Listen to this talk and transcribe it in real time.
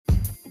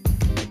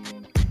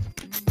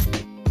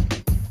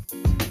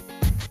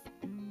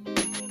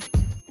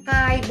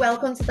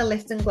Welcome to the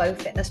Lift and Glow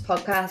Fitness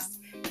Podcast.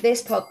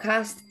 This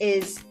podcast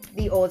is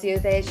the audio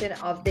version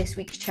of this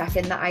week's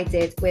check-in that I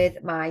did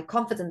with my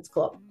Confidence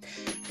Club.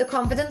 The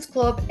Confidence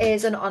Club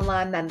is an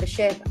online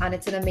membership and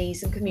it's an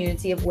amazing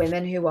community of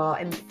women who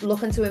are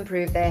looking to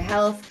improve their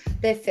health,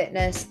 their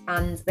fitness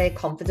and their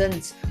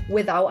confidence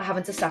without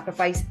having to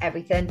sacrifice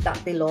everything that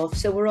they love.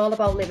 So we're all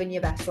about living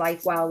your best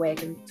life while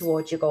working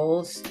towards your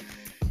goals.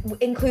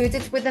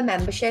 Included with the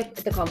membership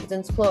at the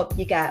Confidence Club,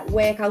 you get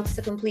workouts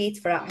to complete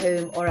for at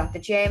home or at the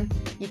gym.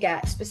 You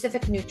get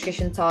specific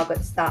nutrition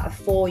targets that are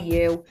for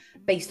you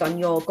based on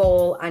your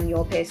goal and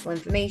your personal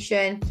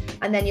information.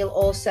 And then you'll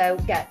also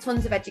get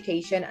tons of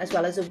education as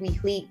well as a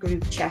weekly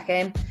group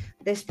check-in.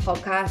 This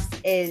podcast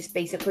is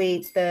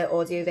basically the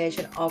audio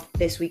version of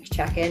this week's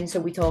check-in. So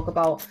we talk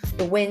about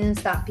the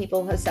wins that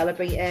people are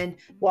celebrating,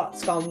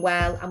 what's gone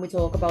well, and we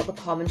talk about the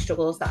common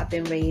struggles that have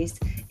been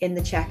raised in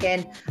the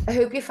check-in. I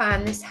hope you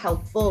find this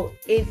helpful.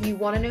 If you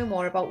want to know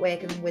more about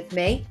working with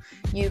me,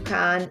 you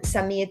can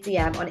send me a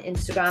DM on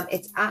Instagram.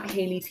 It's at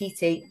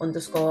HayleyPT_.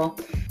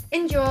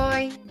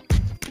 Enjoy.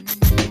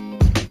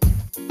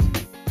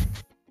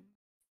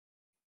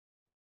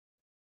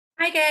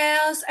 Hi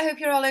girls, I hope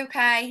you're all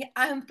okay.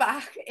 I'm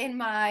back in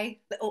my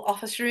little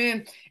office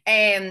room.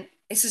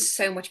 This is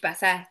so much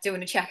better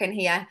doing a check-in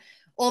here.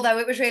 Although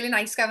it was really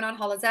nice going on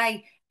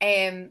holiday.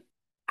 I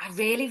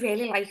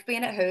really like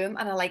being at home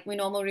and I like my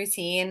normal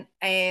routine.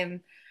 I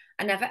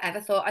never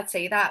ever thought I'd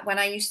say that. When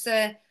I used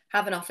to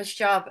have an office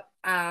job,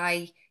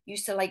 I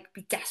used to like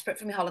be desperate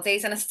for my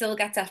holidays and I still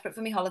get desperate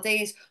for my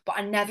holidays, but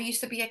I never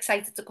used to be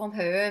excited to come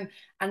home.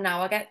 And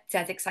now I get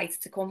dead excited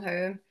to come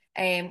home.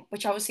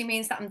 Which obviously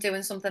means that I'm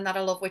doing something that I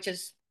love, which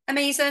is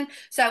amazing.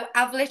 So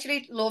I've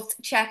literally loved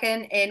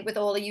checking in with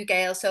all of you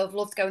girls. So I've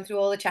loved going through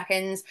all the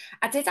check-ins.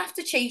 I did have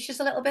to chase just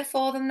a little bit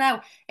for them though.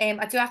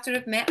 I do have to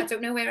admit, I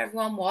don't know where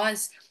everyone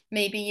was.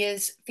 Maybe you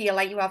feel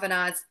like you haven't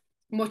had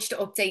much to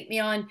update me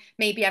on.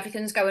 Maybe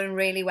everything's going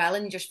really well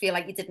and you just feel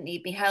like you didn't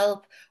need me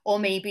help. Or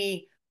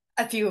maybe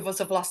a few of us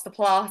have lost the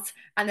plot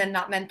and then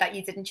that meant that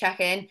you didn't check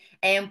in.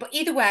 But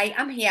either way,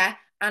 I'm here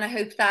and I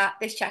hope that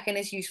this check-in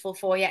is useful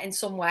for you in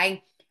some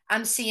way.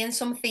 I'm seeing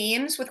some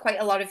themes with quite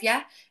a lot of you.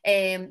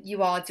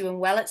 You are doing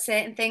well at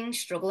certain things,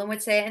 struggling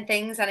with certain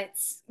things, and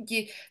it's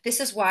you.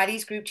 This is why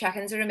these group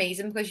check-ins are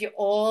amazing because you're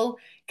all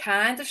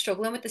kind of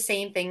struggling with the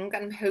same thing.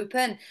 And I'm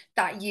hoping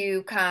that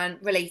you can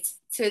relate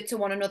to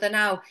one another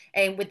now,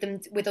 and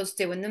with us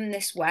doing them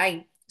this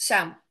way.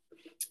 So.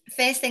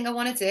 First thing I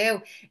want to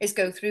do is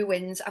go through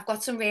wins. I've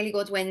got some really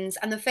good wins.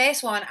 And the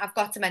first one I've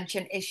got to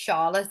mention is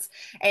Charlotte.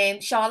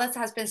 Charlotte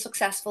has been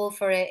successful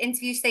for an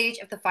interview stage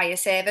of the fire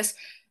service.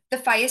 The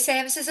fire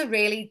service is a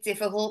really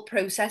difficult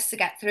process to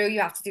get through.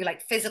 You have to do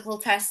like physical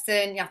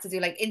testing, you have to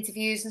do like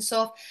interviews and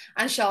stuff.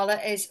 And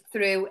Charlotte is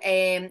through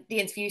the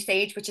interview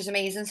stage, which is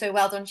amazing. So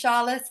well done,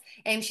 Charlotte.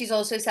 She's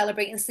also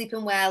celebrating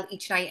sleeping well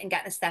each night and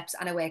getting her steps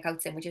and her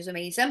workouts in, which is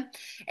amazing.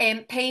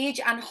 Paige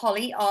and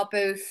Holly are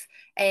both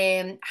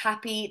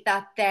happy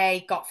that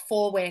they got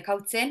 4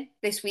 workouts in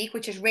this week,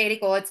 which is really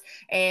good.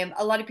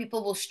 A lot of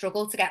people will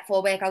struggle to get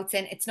 4 workouts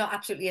in. It's not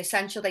absolutely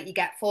essential that you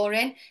get 4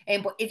 in,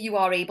 but if you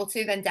are able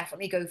to, then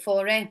definitely go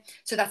for it.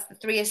 So that's the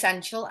 3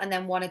 essential and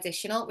then 1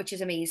 additional, which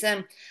is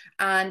amazing.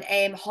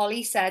 And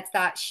Holly said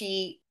that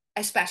she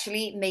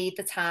especially made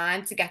the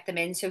time to get them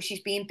in. So she's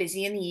been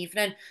busy in the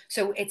evening.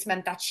 So it's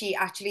meant that she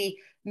actually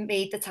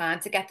made the time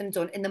to get them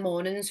done in the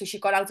morning. So she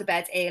got out of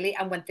bed early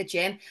and went to the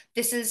gym.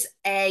 This is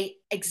a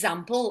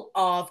example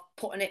of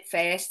putting it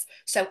first.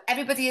 So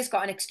everybody has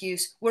got an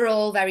excuse. We're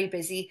all very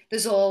busy.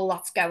 There's all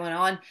lots going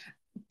on.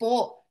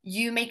 But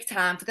you make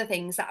time for the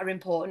things that are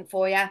important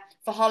for you.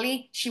 For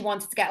Holly, she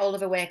wanted to get all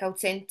of her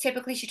workouts in.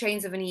 Typically, she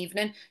trains of an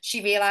evening.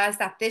 She realised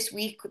that this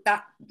week,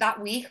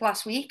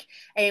 last week,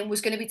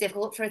 was going to be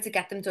difficult for her to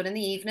get them done in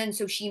the evening.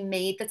 So she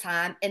made the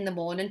time in the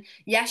morning.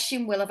 Yes, she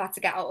will have had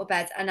to get out of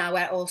bed an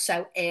hour or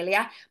so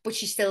earlier, but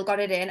she still got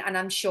it in. And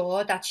I'm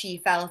sure that she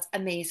felt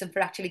amazing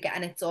for actually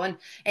getting it done.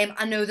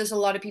 I know there's a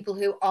lot of people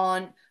who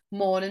aren't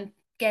morning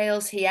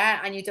girls here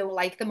and you don't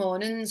like the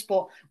mornings,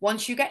 but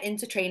once you get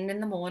into training in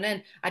the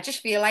morning, I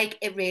just feel like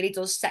it really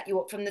does set you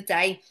up from the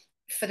day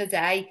for the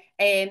day.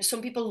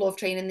 Some people love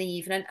training in the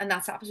evening and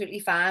that's absolutely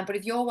fine, but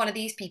if you're one of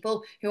these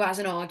people who has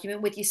an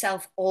argument with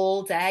yourself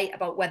all day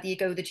about whether you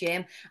go to the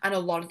gym and a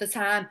lot of the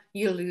time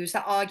you lose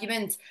that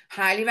argument,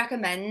 highly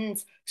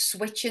recommend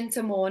switching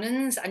to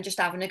mornings and just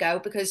having a go,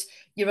 because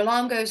your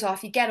alarm goes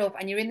off, you get up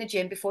and you're in the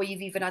gym before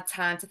you've even had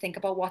time to think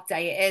about what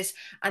day it is.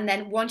 And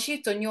then once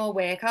you've done your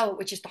workout,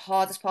 which is the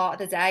hardest part of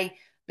the day,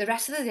 the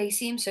rest of the day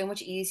seems so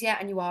much easier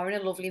and you are in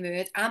a lovely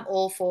mood. I'm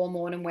all for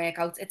morning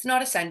workouts. It's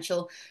not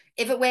essential.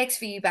 If it works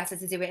for you better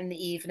to do it in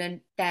the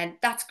evening, then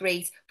that's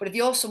great. But if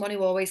you're someone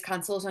who always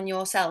cancels on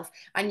yourself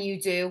and you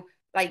do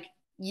like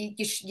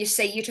you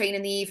say you train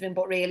in the evening,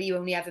 but really you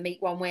only ever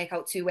make one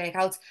workout, two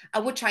workouts. I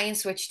would try and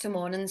switch to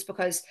mornings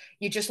because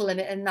you're just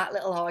limiting that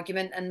little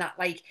argument and that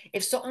like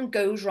if something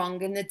goes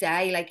wrong in the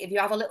day, like if you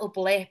have a little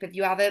blip, if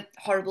you have a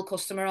horrible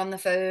customer on the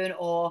phone,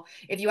 or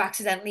if you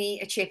accidentally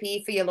eat a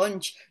chippy for your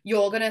lunch,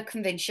 you're gonna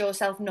convince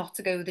yourself not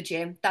to go to the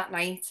gym that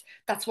night.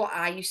 That's what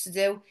I used to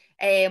do.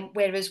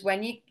 Whereas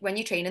when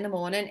you train in the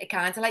morning, it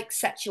kind of like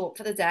sets you up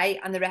for the day,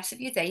 and the rest of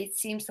your day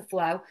seems to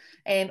flow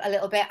a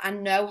little bit. I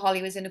know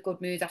Holly was in a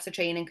good mood after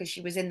training because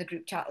she was in the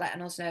group chat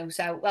letting us know.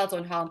 So well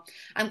done, Hol.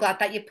 I'm glad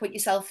that you put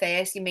yourself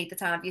first. You made the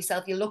time for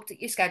yourself. You looked at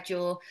your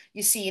schedule.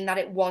 You seen that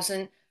it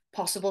wasn't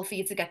possible for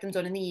you to get them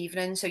done in the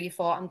evening. So you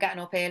thought, I'm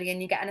getting up early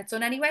and you're getting it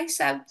done anyway.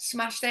 So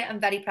smashed it. I'm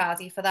very proud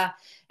of you for that.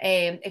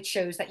 It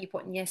shows that you're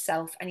putting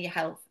yourself and your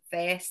health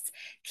first.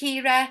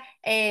 Kira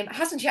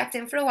hasn't checked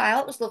in for a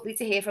while. It was lovely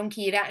to hear from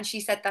Kira, and she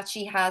said that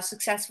she has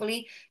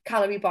successfully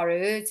calorie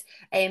borrowed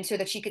so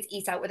that she could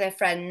eat out with her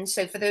friends.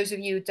 So for those of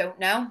you who don't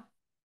know,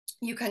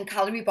 you can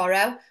calorie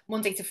borrow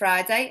Monday to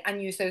Friday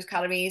and use those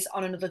calories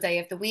on another day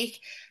of the week.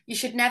 You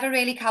should never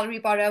really calorie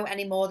borrow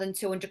any more than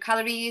 200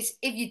 calories.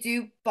 If you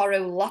do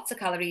borrow lots of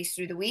calories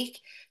through the week,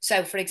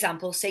 so for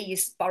example, say you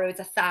borrowed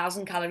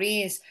 1,000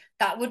 calories,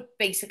 that would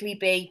basically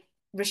be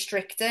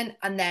restricting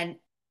and then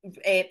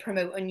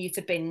promoting you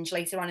to binge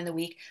later on in the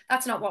week.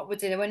 That's not what we're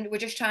doing. We're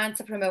just trying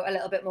to promote a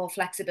little bit more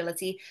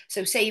flexibility.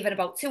 So saving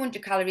about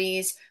 200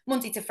 calories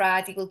Monday to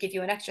Friday will give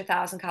you an extra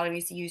 1,000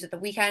 calories to use at the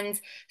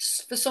weekend.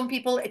 For some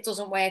people, it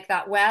doesn't work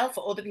that well.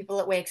 For other people,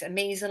 it works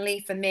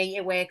amazingly. For me,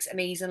 it works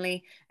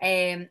amazingly.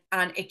 And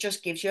it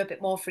just gives you a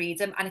bit more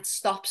freedom, and it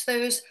stops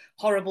those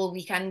horrible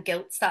weekend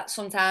guilts that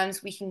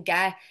sometimes we can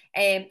get.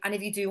 And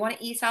if you do want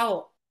to eat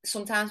out,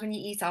 sometimes when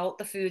you eat out,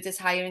 the food is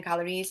higher in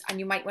calories,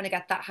 and you might want to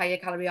get that higher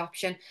calorie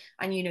option,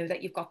 and you know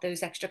that you've got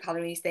those extra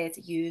calories there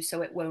to use,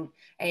 so it won't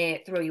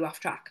throw you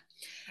off track.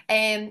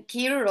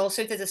 Kira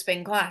also did a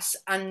spin class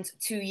and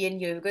 2 yin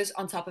yogas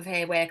on top of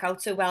her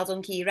workout. So well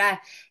done, Kira.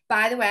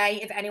 By the way,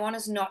 if anyone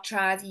has not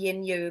tried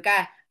yin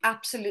yoga,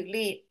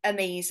 absolutely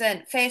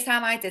amazing. First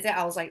time I did it,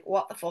 I was like,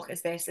 what the fuck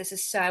is this? This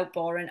is so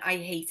boring. I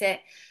hate it.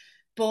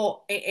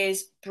 But it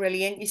is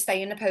brilliant. You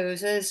stay in the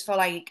poses for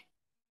like,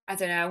 I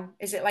don't know,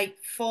 is it like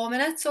 4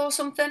 minutes or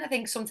something? I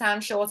think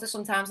sometimes shorter,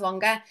 sometimes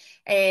longer.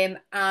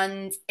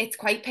 And it's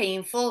quite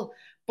painful,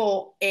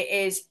 but it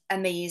is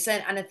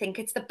amazing. And I think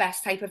it's the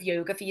best type of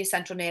yoga for your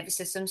central nervous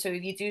system. So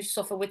if you do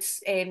suffer with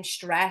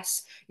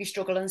stress, you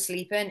struggle in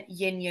sleeping,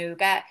 yin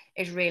yoga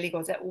is really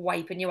good at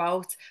wiping you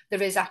out.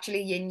 There is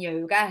actually yin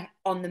yoga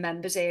on the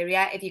members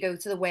area. If you go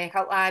to the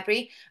workout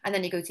library and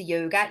then you go to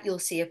yoga, you'll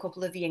see a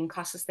couple of yin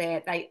classes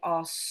there. They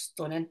are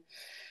stunning.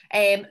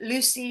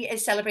 Lucy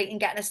is celebrating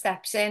getting her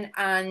steps in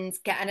and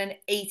getting an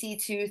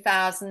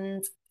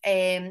 82,000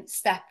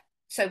 step.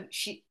 So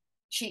she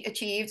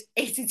achieved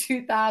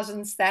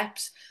 82,000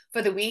 steps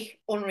for the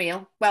week.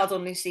 Unreal. Well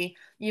done, Lucy.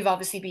 You've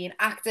obviously been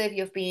active.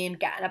 You've been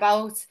getting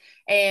about.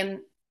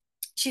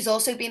 She's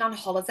also been on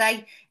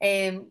holiday,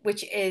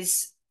 which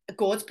is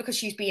good because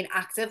she's been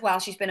active while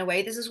she's been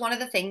away. This is one of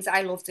the things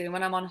I love doing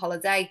when I'm on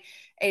holiday,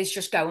 is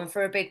just going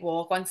for a big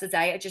walk once a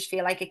day. I just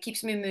feel like it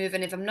keeps me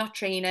moving. If I'm not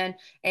training,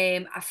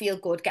 I feel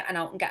good getting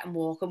out and getting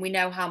walk. And we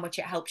know how much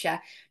it helps you,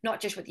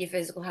 not just with your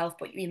physical health,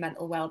 but your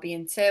mental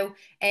well-being too.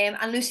 And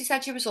Lucy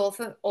said she was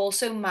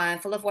also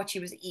mindful of what she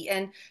was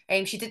eating.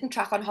 She didn't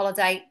track on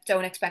holiday.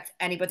 Don't expect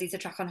anybody to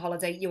track on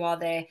holiday. You are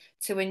there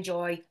to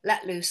enjoy,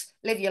 let loose,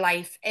 live your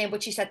life.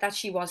 But she said that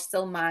she was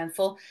still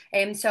mindful.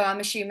 So I'm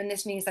assuming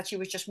this means that she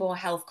was just more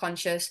health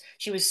conscious.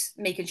 She was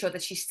making sure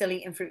that she's still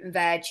eating fruit and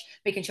veg,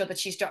 making sure that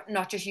she's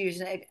not just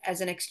using it as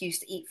an excuse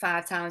to eat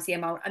 5 times the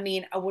amount. I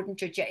mean, I wouldn't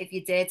judge it if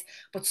you did,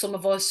 but some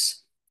of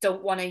us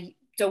don't want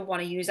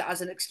to use it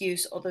as an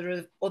excuse.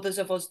 Others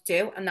of us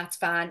do, and that's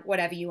fine.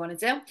 Whatever you want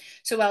to do.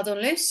 So well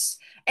done, Luce.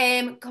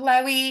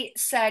 Chloe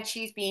said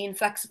she's been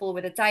flexible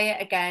with a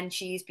diet. Again,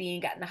 she's been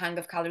getting the hang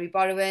of calorie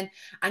borrowing,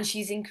 and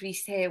she's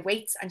increased her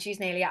weight, and she's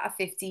nearly at a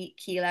 50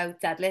 kilo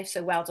deadlift.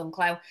 So well done,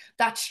 Chloe.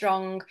 That's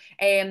strong.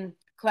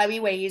 Chloe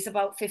weighs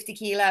about 50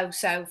 kilo.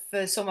 So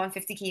for someone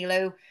 50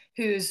 kilo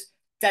who's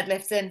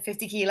deadlifting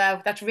 50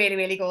 kilo, that's really,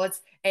 really good.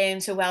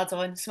 So well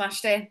done,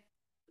 smashed it.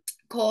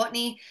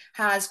 Courtney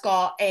has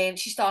got,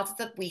 she started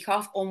the week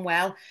off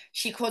unwell.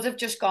 She could have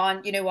just gone,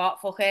 you know what,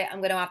 fuck it, I'm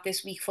going to have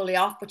this week fully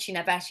off, but she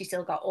never. She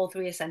still got all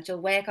 3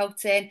 essential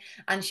workouts in,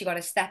 and she got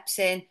her steps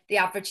in. They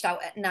averaged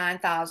out at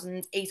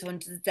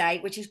 9,800 a day,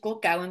 which is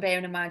good going,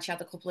 bearing in mind she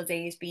had a couple of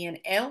days being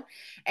ill.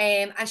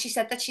 And she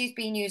said that she's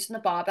been using the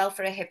barbell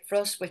for a hip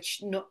thrust,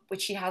 which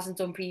she hasn't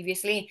done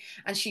previously,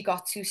 and she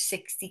got to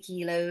 60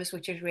 kilos,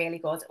 which is really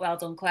good. Well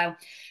done, Chloe.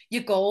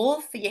 Your goal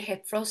for your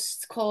hip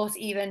thrust,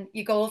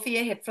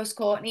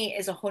 Courtney,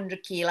 is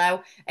 100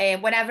 kilo.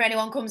 Whenever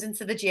anyone comes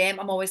into the gym,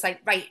 I'm always like,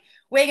 right,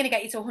 we're going to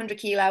get you to 100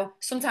 kilo.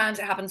 Sometimes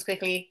it happens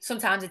quickly.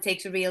 Sometimes it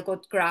takes a real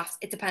good graft.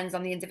 It depends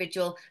on the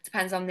individual,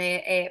 depends on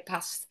their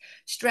past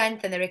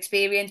strength and their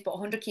experience. But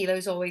 100 kilo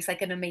is always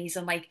like an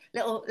amazing, like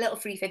little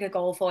free figure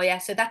goal for you.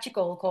 So that's your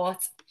goal,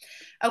 Court.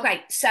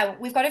 Okay, so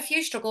we've got a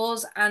few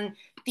struggles, and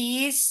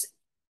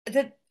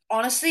the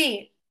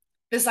honestly,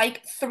 there's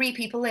like three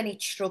people in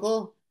each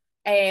struggle.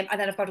 And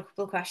then I've got a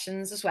couple of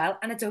questions as well.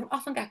 And I don't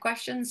often get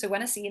questions. So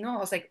when I see them, I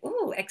was like,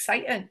 oh,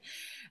 exciting.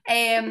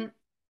 Um,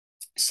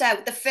 so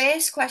the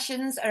first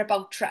questions are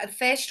about the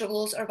first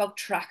struggles are about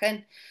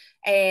tracking.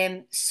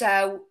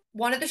 So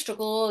one of the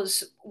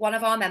struggles, one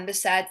of our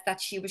members said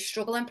that she was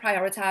struggling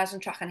prioritizing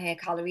tracking her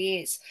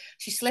calories.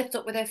 She slipped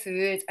up with her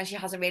food and she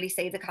hasn't really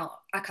stayed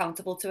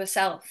accountable to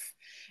herself.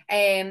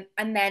 And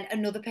then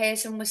another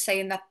person was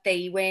saying that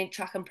they weren't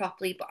tracking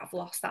properly, but I've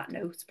lost that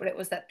note. But it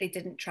was that they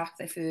didn't track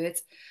their food.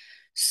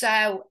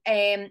 So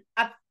I've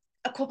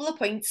a couple of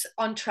points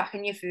on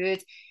tracking your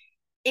food.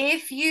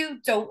 If you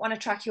don't want to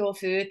track your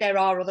food, there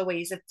are other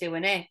ways of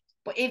doing it.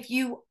 But if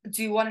you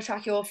do want to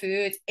track your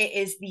food, it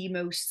is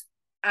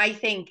I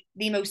think,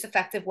 the most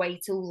effective way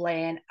to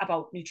learn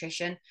about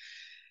nutrition.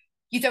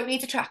 You don't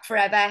need to track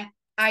forever.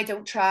 I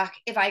don't track.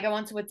 If I go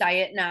onto a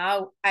diet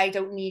now, I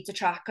don't need to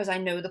track because I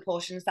know the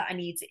portions that I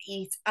need to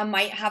eat. I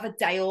might have a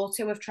day or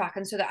two of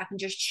tracking so that I can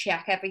just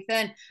check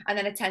everything. And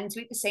then I tend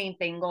to eat the same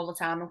thing all the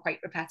time. I'm quite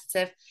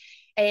repetitive.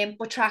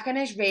 But tracking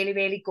is really,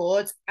 really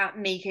good at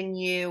making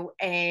you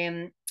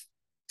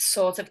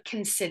sort of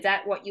consider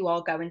what you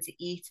are going to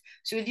eat.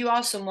 So if you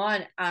are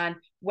someone and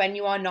when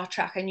you are not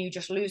tracking, you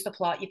just lose the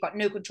plot, you've got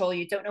no control,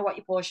 you don't know what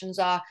your portions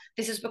are,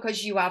 this is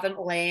because you haven't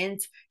learned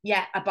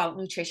yet about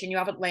nutrition. You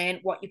haven't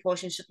learned what your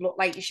portions should look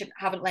like.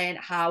 Haven't learned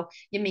how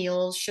your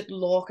meals should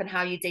look and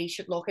how your day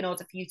should look in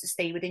order for you to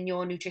stay within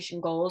your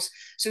nutrition goals.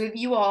 So if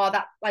you are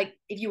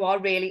if you are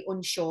really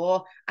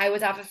unsure, I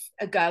would have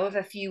a go of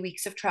a few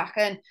weeks of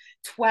tracking.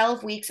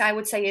 12 weeks, I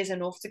would say, is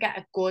enough to get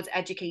a good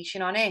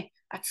education on it.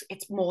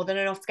 It's more than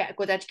enough to get a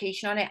good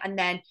education on it. And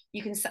then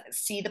you can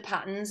see the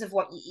patterns of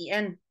what you're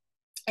eating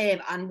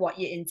and what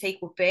your intake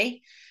would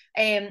be.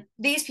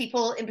 These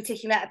people in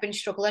particular have been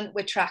struggling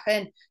with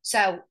tracking.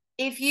 So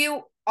if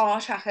you are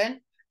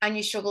tracking and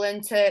you're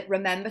struggling to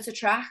remember to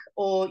track,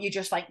 or you're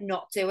just like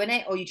not doing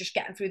it, or you're just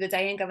getting through the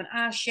day and going,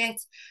 shit,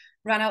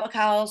 ran out of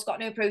calories, got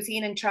no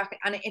protein and track,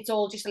 and it's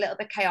all just a little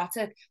bit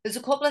chaotic. There's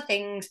a couple of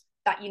things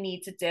that you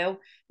need to do.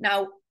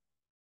 Now,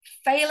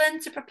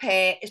 failing to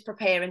prepare is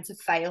preparing to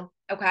fail,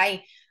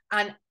 okay?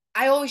 And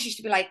I always used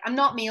to be like, I'm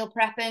not meal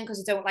prepping because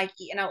I don't like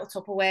eating out of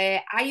Tupperware.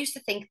 I used to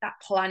think that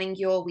planning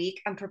your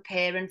week and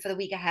preparing for the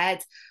week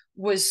ahead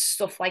was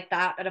stuff like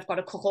that I've got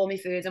to cook all my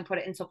food and put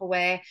it in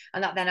Tupperware,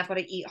 and that then I've got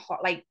to eat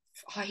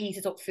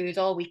heated up food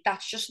all week.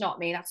 That's just not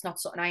me. That's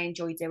not something I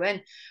enjoy doing.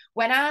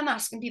 When I'm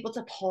asking people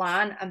to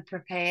plan and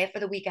prepare for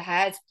the week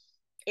ahead,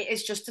 it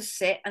is just to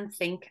sit and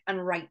think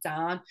and write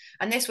down.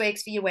 And this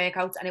works for your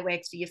workouts and it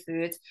works for your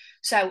food.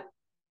 So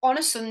on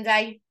a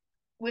Sunday,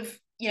 if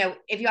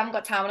you haven't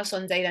got time on a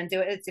Sunday, then do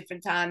it at a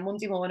different time,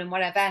 Monday morning,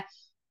 whatever.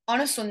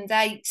 On a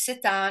Sunday,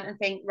 sit down and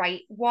think,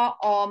 right, what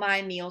are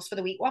my meals for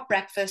the week? What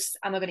breakfast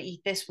am I going to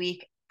eat this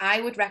week? I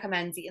would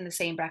recommend eating the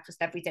same breakfast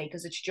every day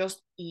because it's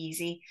just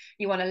easy.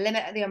 You want to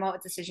limit the amount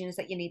of decisions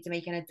that you need to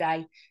make in a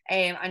day,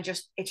 and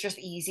it's just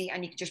easy,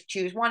 and you can just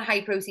choose one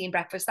high protein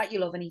breakfast that you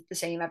love and eat the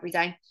same every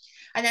day.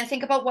 And then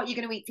think about what you're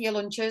going to eat for your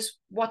lunches.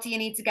 What do you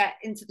need to get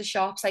into the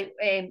shops?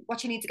 What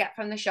do you need to get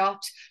from the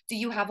shops? Do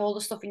you have all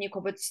the stuff in your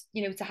cupboards,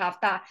 to have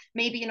that?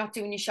 Maybe you're not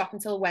doing your shop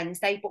until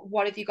Wednesday, but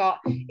what have you got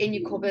in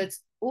your cupboards?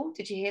 Oh,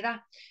 did you hear that?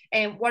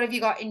 What have you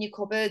got in your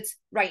cupboards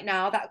right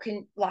now that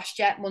can last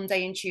you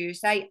Monday and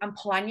Tuesday? And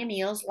plan your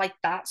meals like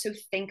that. So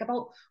think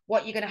about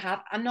what you're going to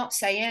have. I'm not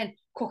saying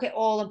cook it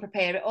all and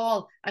prepare it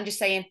all. I'm just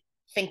saying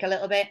think a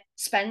little bit.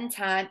 Spend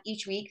time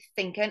each week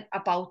thinking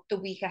about the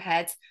week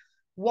ahead.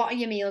 What are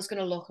your meals going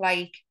to look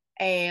like?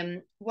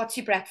 What's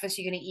your breakfast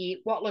you're going to eat?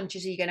 What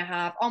lunches are you going to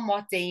have? On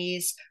what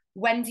days?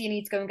 When do you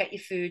need to go and get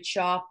your food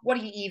shop? What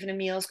are your evening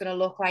meals going to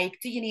look like?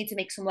 Do you need to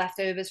make some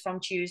leftovers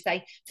from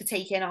Tuesday to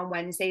take in on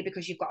Wednesday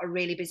because you've got a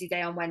really busy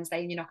day on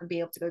Wednesday and you're not going to be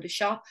able to go to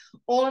shop?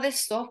 All of this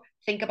stuff,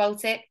 think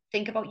about it.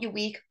 Think about your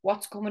week.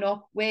 What's coming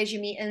up? Where's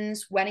your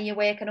meetings? When are you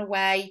working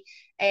away?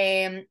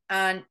 And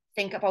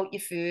think about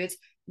your food.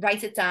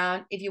 Write it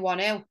down if you want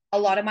to. A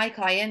lot of my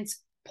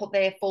clients put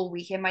their full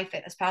week in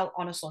MyFitnessPal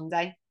on a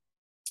Sunday.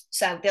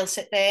 So they'll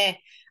sit there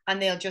and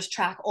they'll just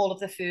track all of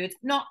the food,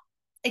 not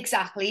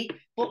exactly,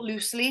 but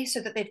loosely, so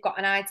that they've got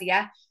an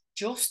idea.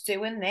 Just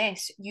doing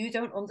this, you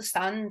don't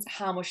understand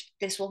how much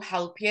this will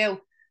help you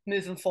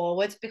moving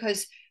forward,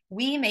 because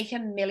we make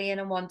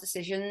 1,000,001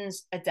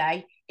 decisions a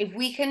day. If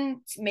we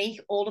can make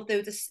all of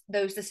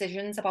those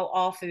decisions about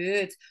our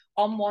food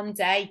on one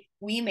day,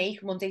 we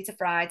make Monday to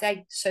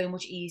Friday so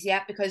much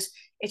easier, because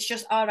it's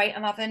just, all right,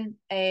 I'm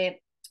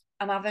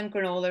having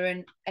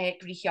granola and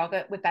Greek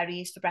yogurt with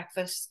berries for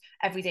breakfast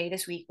every day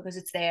this week because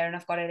it's there and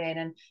I've got it in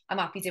and I'm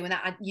happy doing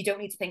that. And you don't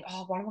need to think,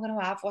 oh, what am I going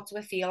to have? What do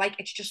I feel like?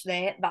 It's just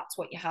there. That's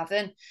what you're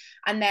having.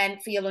 And then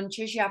for your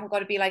lunches, you haven't got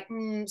to be like,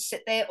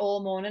 sit there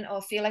all morning. Oh,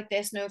 feel like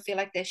this. No, feel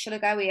like this. Should I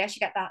go here?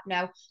 Should I get that?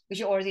 No, because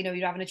you already know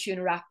you're having a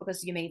tuna wrap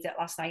because you made it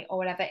last night or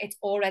whatever. It's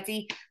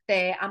already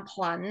there and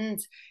planned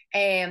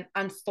and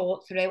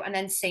thought through. And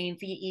then same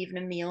for your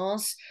evening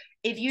meals.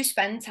 If you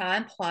spend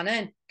time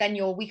planning, then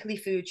your weekly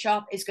food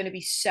shop is going to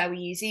be so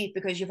easy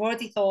because you've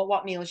already thought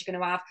what meals you're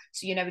going to have,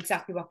 so you know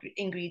exactly what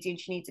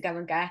ingredients you need to go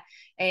and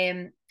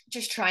get.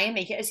 Just try and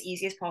make it as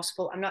easy as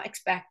possible. I'm not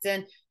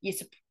expecting you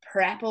to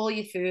prep all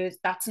your food.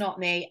 That's not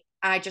me.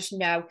 I just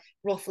know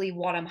roughly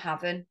what I'm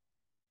having.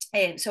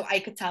 So I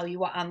could tell you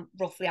what I'm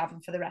roughly having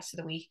for the rest of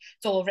the week.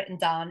 It's all written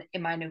down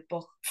in my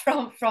notebook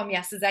from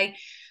yesterday.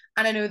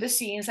 And I know this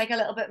seems like a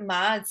little bit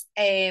mad,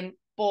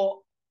 but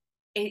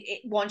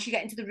once you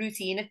get into the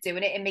routine of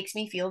doing it, it makes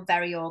me feel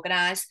very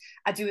organized.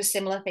 I do a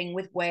similar thing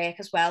with work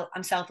as well.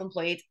 I'm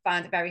self-employed,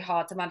 find it very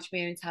hard to manage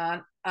my own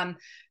time.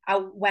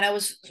 When I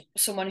was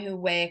someone who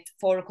worked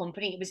for a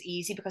company, it was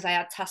easy because I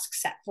had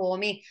tasks set for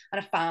me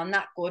and I found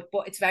that good.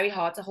 But it's very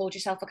hard to hold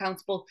yourself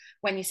accountable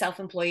when you're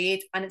self-employed.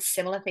 And it's a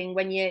similar thing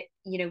when you're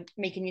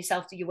making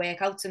yourself do your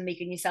workouts and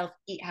making yourself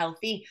eat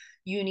healthy.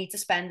 You need to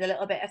spend a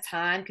little bit of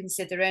time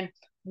considering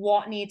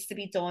what needs to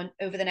be done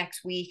over the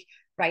next week.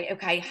 Right,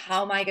 okay,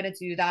 how am I going to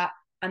do that?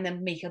 And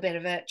then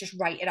just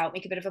write it out,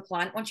 make a bit of a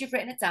plan. Once you've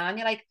written it down,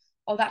 you're like,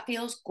 oh, that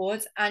feels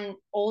good. And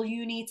all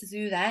you need to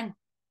do then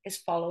is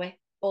follow it.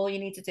 All you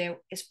need to do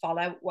is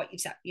follow what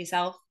you've set for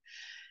yourself.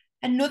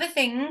 Another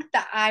thing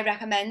that I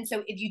recommend,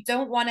 so if you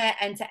don't want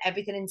to enter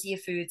everything into your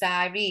food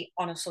diary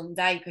on a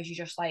Sunday because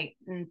you're just like,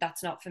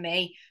 that's not for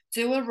me,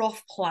 do a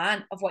rough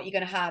plan of what you're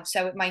going to have.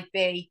 So it might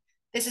be,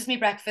 this is my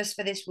breakfast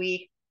for this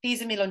week.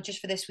 These are my lunches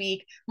for this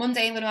week.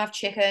 Monday, I'm going to have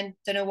chicken,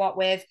 don't know what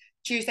with.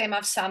 Tuesday, I might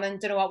have salmon,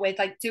 don't know what with.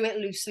 Like, do it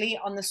loosely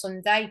on the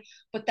Sunday.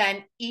 But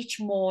then each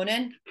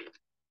morning,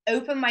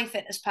 open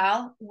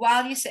MyFitnessPal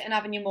while you're sitting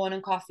having your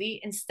morning coffee,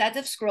 instead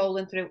of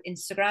scrolling through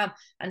Instagram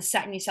and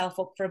setting yourself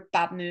up for a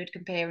bad mood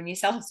comparing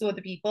yourself to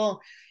other people.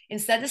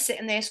 Instead of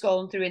sitting there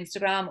scrolling through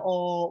Instagram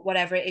or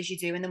whatever it is you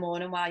do in the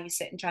morning while you're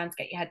sitting trying to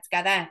get your head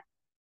together,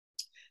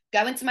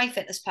 go into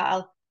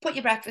MyFitnessPal, put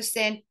your breakfast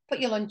in, put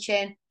your lunch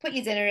in, put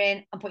your dinner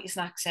in, and put your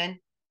snacks in.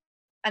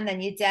 And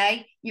then your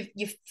day,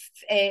 your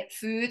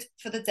food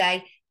for the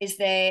day is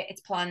there,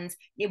 it's planned.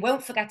 You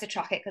won't forget to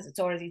track it because it's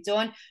already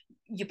done.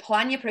 You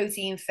plan your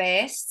protein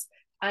first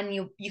and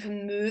you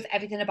can move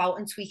everything about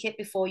and tweak it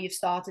before you've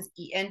started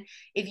eating.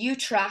 If you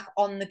track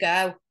on the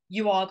go,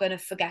 you are going to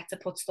forget to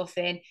put stuff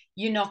in.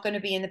 You're not going to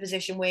be in the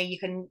position where you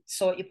can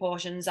sort your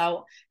portions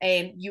out.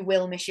 You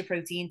will miss your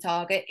protein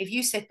target. If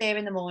you sit there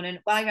in the morning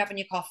while you're having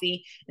your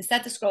coffee,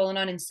 instead of scrolling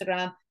on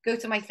Instagram, go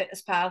to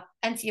MyFitnessPal,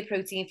 enter your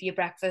protein for your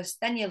breakfast,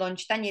 then your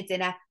lunch, then your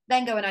dinner,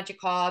 then go and add your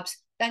carbs,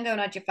 then go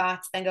and add your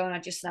fats, then go and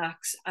add your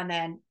snacks, and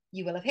then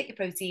you will have hit your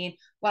protein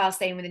while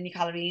staying within your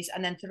calories.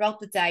 And then throughout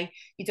the day,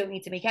 you don't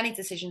need to make any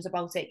decisions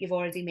about it. You've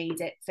already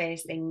made it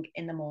first thing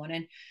in the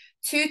morning.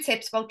 2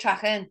 tips about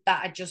tracking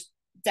that are just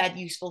dead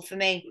useful for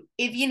me.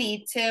 If you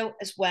need to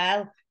as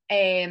well,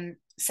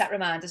 set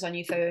reminders on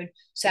your phone.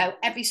 So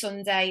every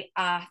Sunday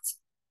at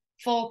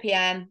 4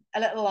 p.m, a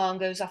little alarm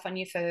goes off on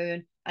your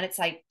phone and it's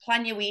like,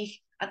 plan your week.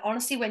 And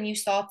honestly, when you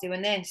start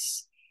doing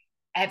this,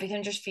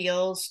 everything just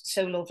feels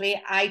so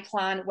lovely. I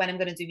plan when I'm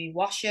going to do my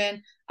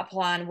washing. I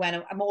plan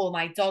when all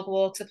my dog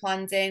walks are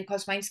planned in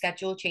because my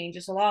schedule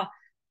changes a lot.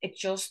 It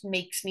just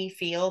makes me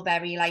feel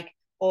very like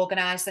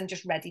organized and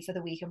just ready for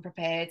the week and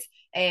prepared.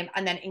 And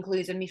then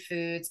including my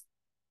food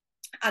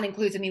and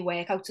including me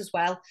workouts as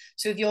well.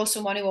 So if you're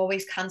someone who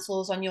always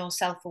cancels on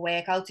yourself for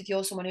workout, if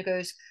you're someone who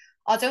goes,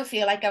 I don't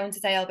feel like going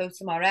today, I'll go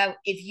tomorrow.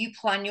 If you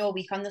plan your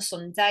week on the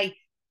Sunday,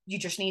 you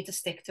just need to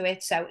stick to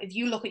it. So if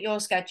you look at your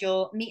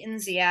schedule,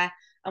 meetings here,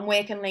 I'm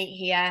working late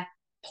here,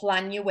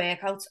 plan your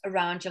workouts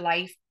around your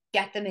life,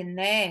 get them in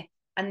there,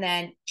 and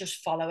then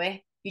just follow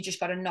it. You just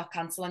got to not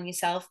cancel on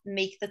yourself,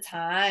 make the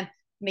time,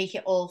 make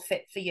it all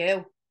fit for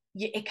you.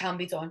 It can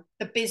be done.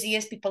 The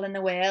busiest people in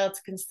the world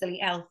can still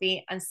eat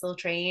healthy and still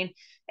train.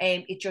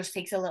 It just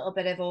takes a little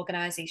bit of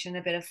organization,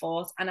 a bit of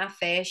thought. And at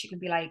first, you can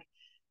be like,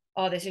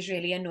 oh, this is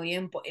really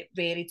annoying, but it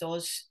really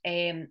does.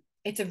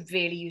 It's a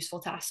really useful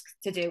task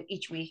to do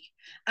each week.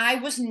 I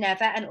was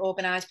never an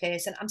organized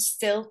person. I'm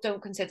still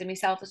don't consider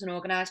myself as an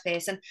organized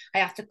person. I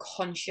have to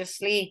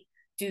consciously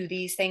do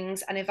these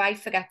things. And if I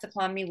forget to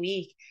plan my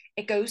week,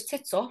 it goes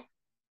tits up.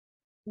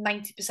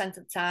 90% of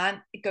the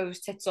time it goes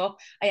tits up.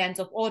 I end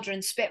up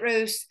ordering spit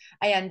roast.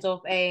 I end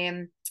up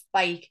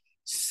like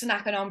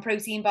snacking on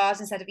protein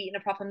bars instead of eating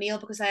a proper meal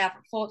because I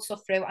haven't thought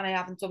stuff through and I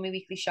haven't done my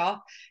weekly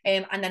shop.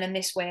 And then I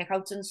miss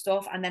workouts and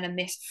stuff, and then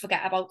I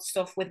forget about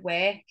stuff with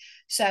work.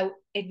 So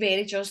it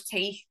really does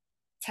take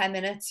 10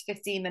 minutes,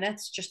 15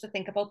 minutes just to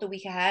think about the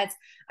week ahead,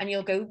 and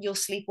you'll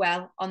sleep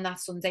well on that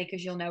Sunday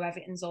because you'll know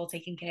everything's all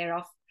taken care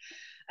of.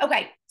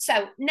 Okay,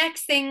 so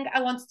next thing I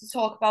wanted to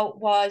talk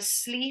about was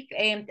sleep.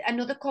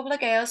 Another couple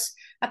of girls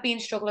have been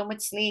struggling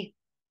with sleep.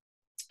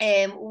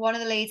 One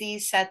of the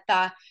ladies said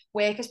that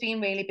work has been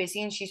really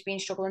busy and she's been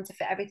struggling to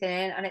fit everything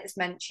in, and it has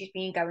meant she's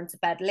been going to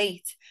bed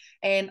late.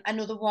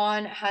 Another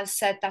one has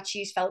said that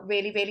she's felt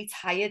really, really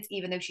tired,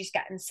 even though she's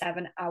getting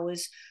 7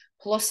 hours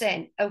plus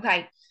in.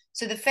 Okay,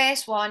 so the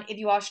first one, if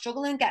you are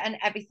struggling getting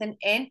everything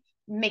in,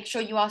 make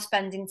sure you are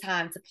spending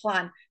time to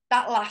plan.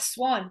 That last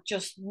one,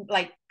 just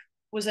like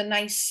was a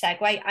nice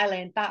segue. I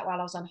learned that while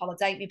I was on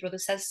holiday. My brother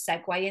says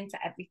segue into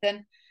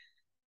everything.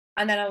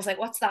 And then I was like,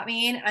 what's that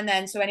mean? And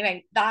then, so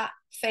anyway, that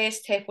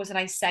first tip was a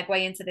nice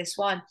segue into this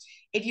one.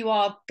 If you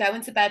are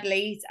going to bed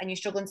late and you're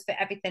struggling to fit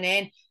everything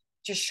in,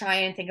 just try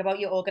and think about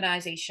your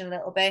organization a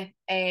little bit.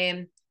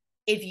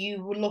 If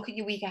you look at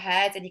your week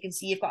ahead and you can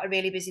see you've got a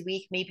really busy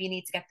week, maybe you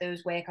need to get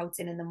those workouts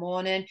in the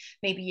morning.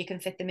 Maybe you can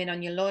fit them in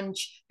on your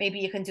lunch. Maybe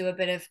you can do a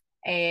bit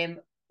of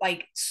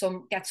like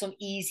get some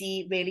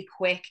easy, really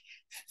quick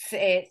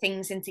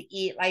things in to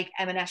eat, like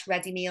M&S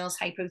ready meals,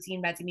 high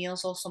protein ready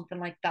meals, or something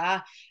like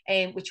that,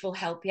 which will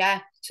help you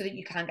so that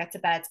you can get to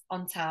bed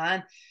on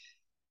time.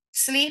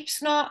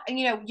 Sleep's not, and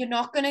you're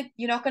not gonna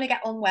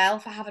get unwell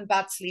for having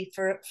bad sleep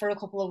for a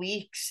couple of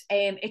weeks.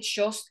 It's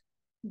just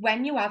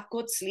when you have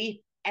good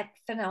sleep,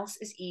 everything else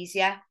is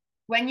easier.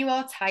 When you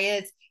are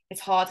tired, it's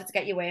harder to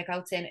get your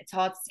workouts in. It's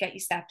harder to get your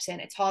steps in.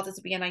 It's harder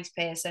to be a nice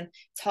person.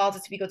 It's harder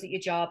to be good at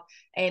your job.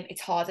 It's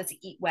harder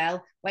to eat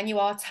well. When you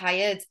are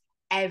tired,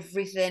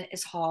 everything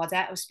is harder.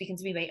 I was speaking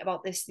to my mate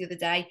about this the other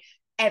day.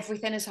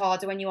 Everything is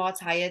harder when you are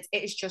tired.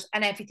 It is just,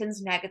 and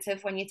everything's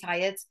negative when you're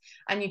tired.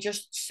 And we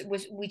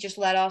just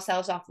let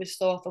ourselves off with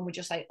stuff, and we're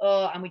just like,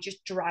 oh, and we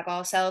just drag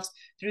ourselves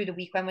through the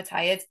week when we're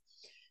tired.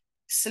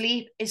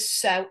 Sleep is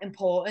so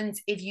important.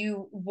 If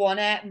you want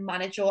to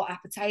manage your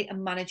appetite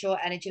and manage your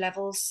energy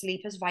levels,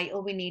 sleep is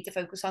vital. We need to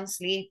focus on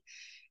sleep.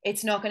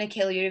 It's not going to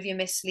kill you if you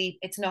miss sleep.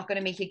 It's not going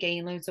to make you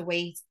gain loads of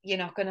weight. You're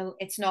not going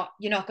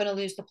to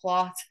lose the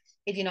plot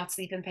if you're not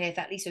sleeping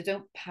perfectly. So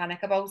don't panic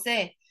about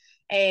it.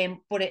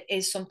 But it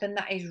is something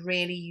that is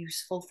really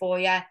useful for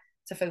you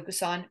to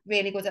focus on.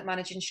 Really good at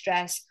managing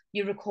stress.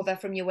 You recover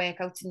from your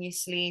workouts and your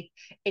sleep.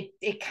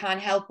 It can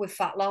help with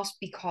fat loss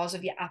because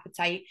of your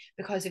appetite,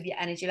 because of your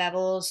energy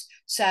levels.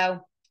 So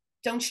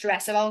don't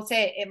stress about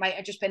it. It might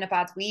have just been a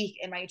bad week.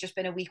 It might have just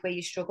been a week where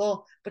you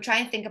struggle. But try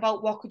and think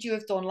about what could you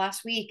have done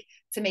last week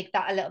to make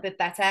that a little bit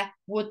better.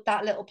 Would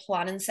that little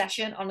planning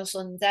session on a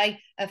Sunday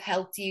have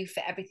helped you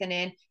fit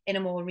everything in a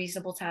more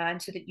reasonable time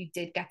so that you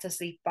did get to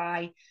sleep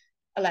by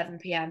 11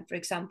 p.m., for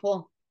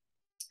example?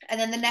 And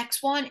then the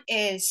next one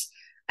is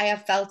I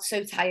have felt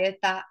so tired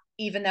that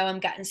even though I'm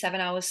getting 7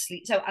 hours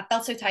sleep, so I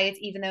felt so tired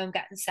even though I'm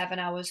getting 7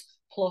 hours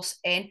plus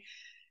in.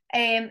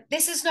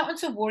 This is nothing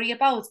to worry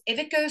about. If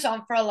it goes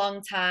on for a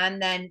long time,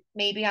 then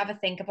maybe have a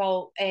think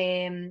about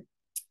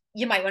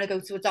you might want to go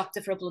to a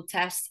doctor for a blood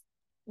test.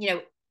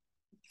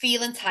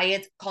 Feeling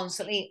tired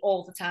constantly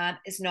all the time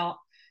is not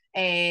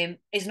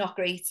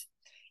great,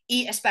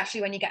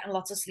 especially when you're getting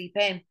lots of sleep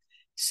in.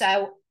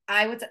 So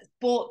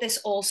but this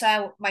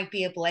also might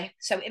be a blip.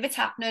 So if it's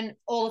happening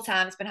all the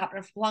time, it's been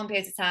happening for long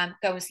periods of time,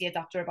 go and see a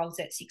doctor about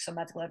it, seek some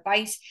medical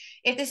advice.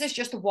 If this is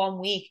just a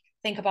 1 week,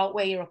 think about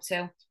where you're up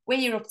to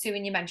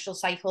in your menstrual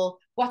cycle.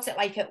 What's it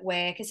like at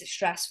work? Is it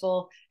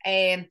stressful?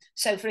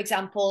 So for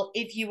example,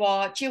 if you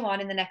are due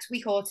on in the next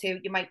week or two,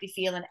 you might be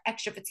feeling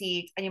extra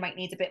fatigued and you might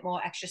need a bit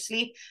more extra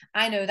sleep.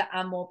 I know that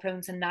I'm more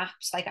prone to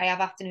naps. Like I have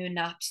afternoon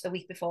naps the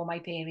week before my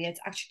period.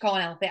 I actually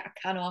can't help it. I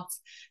cannot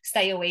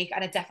stay awake,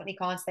 and I definitely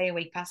can't stay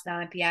awake past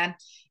 9 p.m.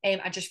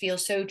 I just feel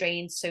so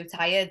drained, so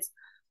tired.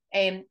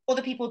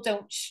 Other people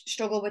don't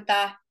struggle with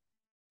that.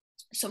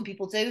 Some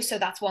people do, so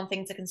that's one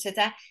thing to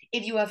consider.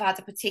 If you have had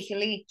a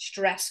particularly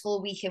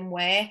stressful week in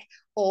work,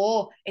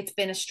 or it's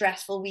been a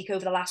stressful week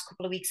over the last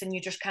couple of weeks and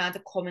you're just kind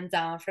of coming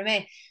down from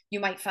it, you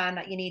might find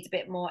that you need a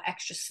bit more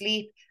extra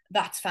sleep.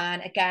 That's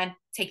fine. Again,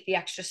 take the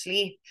extra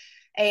sleep.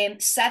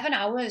 7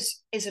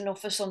 hours is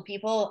enough for some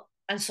people,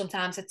 and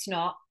sometimes it's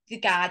not. The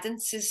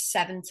guidance is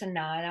 7 to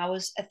 9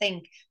 hours, I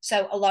think.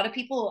 So a lot of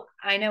people,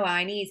 I know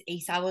I need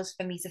 8 hours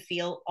for me to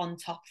feel on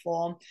top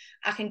form.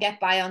 I can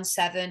get by on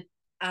 7.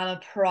 I'm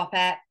a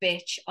proper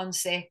bitch on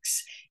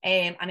 6.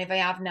 And if I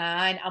have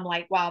 9, I'm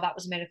like, wow, that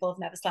was a miracle. I've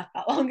never slept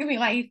that long in my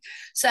life.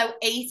 So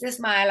 8 is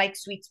my like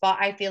sweet spot.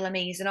 I feel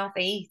amazing off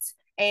 8.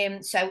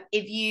 So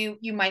if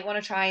you might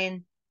want to try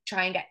and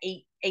get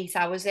eight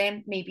hours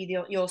in, maybe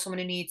you're someone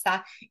who needs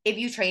that. If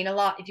you train a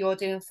lot, if you're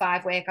doing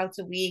 5 workouts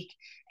a week,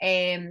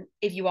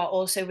 if you are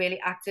also really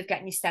active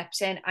getting your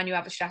steps in and you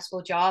have a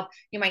stressful job,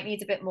 you might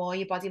need a bit more.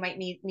 Your body might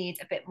need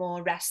a bit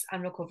more rest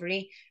and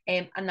recovery,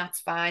 and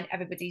that's fine.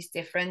 Everybody's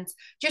different.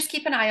 Just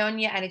keep an eye on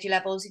your energy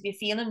levels. If you're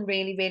feeling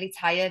really, really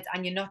tired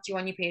and you're not due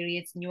on your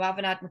periods and you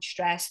haven't had much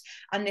stress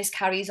and this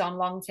carries on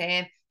long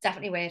term,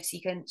 definitely worth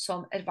seeking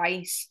some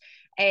advice.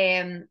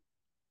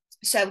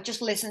 So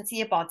just listen to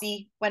your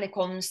body when it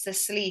comes to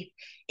sleep.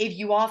 If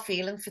you are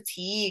feeling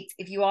fatigued,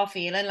 if you are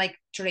feeling like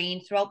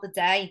drained throughout the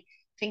day,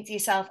 think to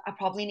yourself, I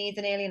probably need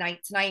an early night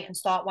tonight, and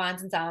start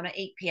winding down at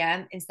 8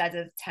 p.m. instead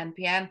of 10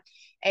 p.m.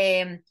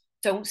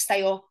 Don't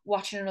stay up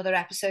watching another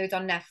episode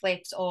on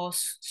Netflix or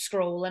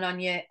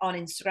scrolling on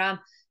Instagram.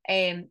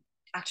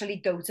 Actually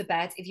go to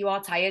bed. If you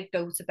are tired,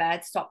 go to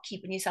bed. Stop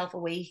keeping yourself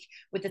awake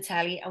with the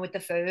telly and with the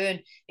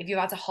phone. If you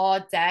had a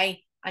hard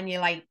day and you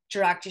like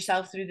dragged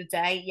yourself through the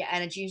day, your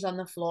energy's on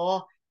the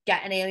floor,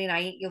 get an early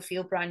night, you'll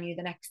feel brand new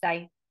the next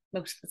day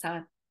most of the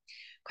time.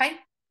 Okay,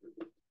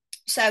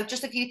 so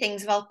just a few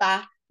things about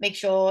that. make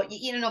sure you're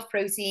eating enough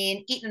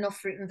protein, eating enough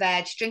fruit and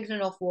veg, drinking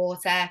enough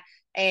water,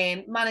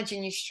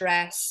 managing your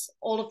stress,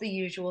 all of the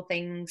usual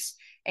things,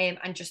 and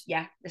just,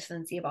 yeah,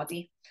 listening to your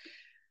body.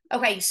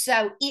 Okay,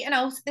 so eating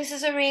out, this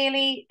is a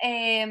really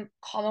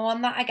common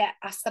one that I get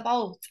asked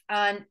about.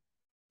 And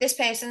this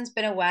person's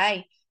been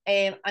away,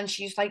 and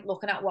she's like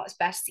looking at what's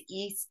best to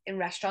eat in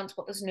restaurants,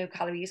 but there's no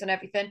calories and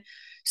everything.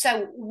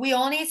 So we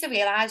all need to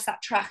realize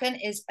that tracking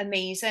is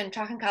amazing.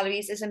 Tracking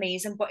calories is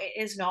amazing, but it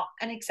is not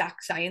an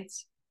exact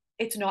science.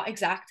 It's not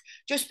exact.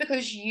 Just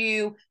because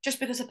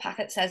a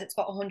packet says it's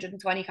got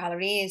 120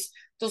 calories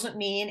doesn't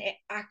mean it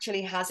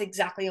actually has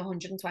exactly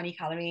 120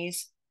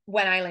 calories.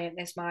 When I learned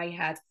this, my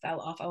head fell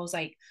off. I was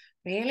like,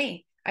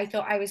 really? I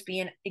thought I was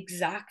being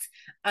exact.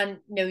 And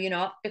no, you're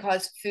not,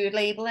 because food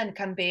labeling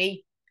can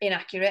be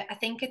inaccurate. I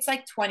think it's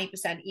like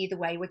 20% either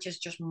way, which is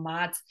just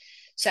mad.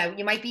 So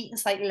you might be eating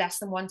slightly less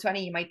than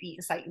 120, you might be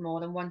eating slightly more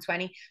than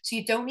 120. So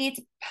you don't need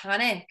to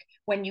panic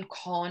when you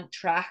can't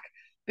track,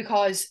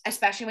 because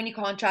especially when you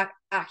can't track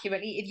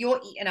accurately, if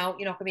you're eating out,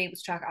 you're not going to be able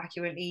to track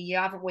accurately. You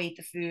haven't weighed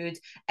the food.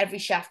 Every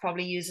chef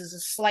probably uses a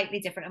slightly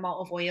different amount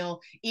of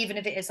oil, even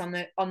if it is on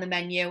the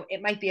menu.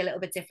 It might be a little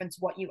bit different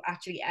to what you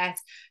actually ate.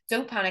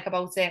 Don't panic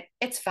about it.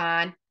 It's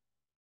fine.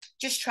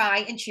 Just try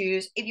and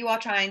choose. If you are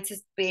trying to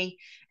be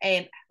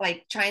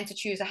like trying to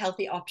choose a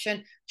healthy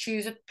option,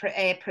 choose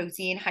a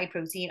protein, high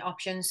protein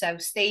option. So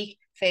steak,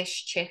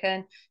 fish,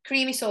 chicken.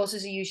 Creamy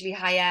sauces are usually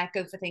higher.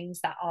 Go for things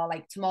that are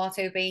like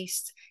tomato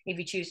based if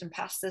you're choosing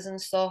pastas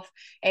and stuff.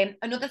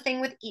 Another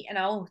thing with eating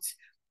out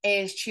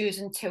is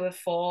choosing two of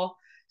four.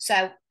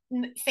 So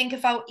think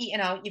about eating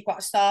out. You've got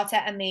a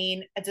starter, a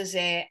main, a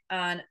dessert,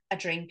 and a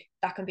drink.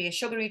 That can be a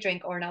sugary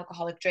drink or an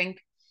alcoholic drink.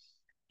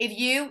 If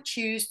you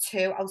choose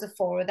two out of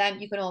four of them,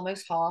 you can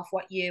almost half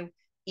what you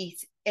eat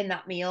in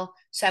that meal.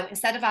 So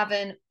instead of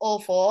having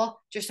all four,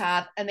 just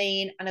have a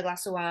main and a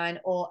glass of wine,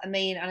 or a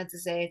main and a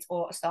dessert,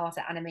 or a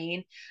starter and a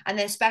main. And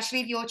then,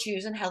 especially if you're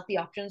choosing healthy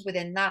options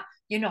within that,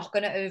 you're not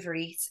going to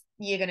overeat.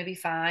 You're going to be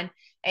fine.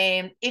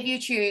 If you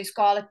choose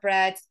garlic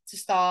bread to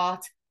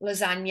start,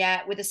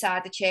 lasagna with a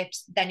side of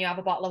chips, then you have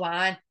a bottle of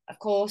wine. Of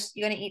course,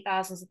 you're going to eat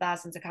thousands and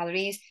thousands of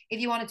calories. If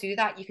you want to do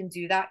that, you can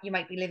do that. You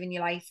might be living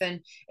your life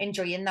and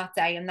enjoying that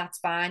day, and that's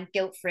fine,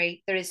 guilt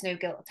free. There is no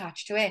guilt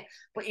attached to it.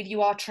 But if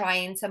you are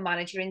trying to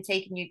manage your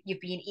intake and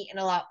you've been eating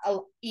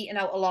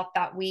out a lot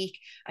that week,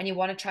 and you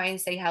want to try and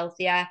stay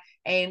healthier,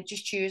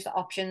 just choose the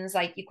options.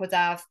 Like you could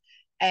have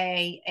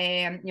I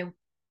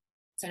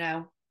don't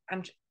know,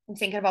 I'm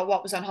thinking about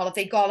what was on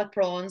holiday, garlic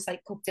prawns,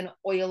 like cooked in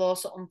oil or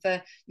something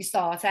for your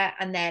starter,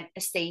 and then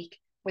a steak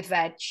with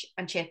veg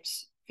and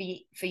chips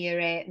for your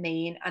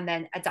main, and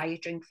then a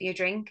diet drink for your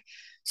drink.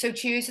 So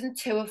choosing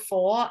two of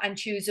four and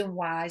choosing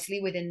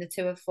wisely within the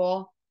two of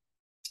four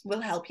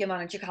will help you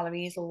manage your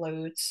calories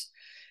loads.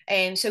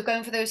 So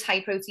going for those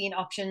high protein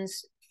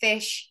options,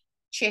 fish,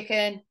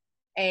 chicken,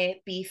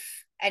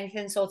 beef,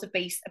 anything sort of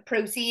based.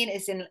 Protein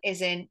is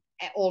in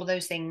all of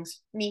those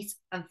things, meat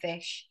and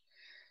fish.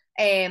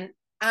 Um,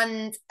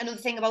 and another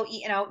thing about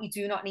eating out, you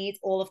do not need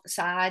all of the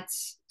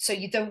sides. So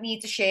you don't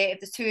need to share. If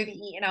there's two of you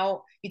eating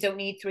out, you don't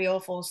need three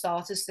or four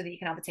starters so that you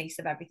can have a taste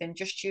of everything.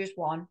 Just choose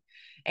one,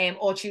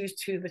 or choose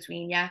two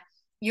between you.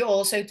 You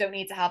also don't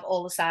need to have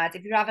all the sides.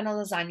 If you're having a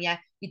lasagna,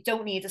 you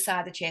don't need a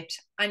side of chips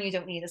and you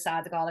don't need a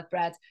side of garlic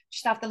bread.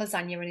 Just have the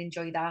lasagna and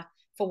enjoy that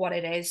for what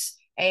it is.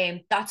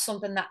 That's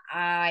something that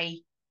I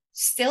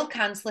still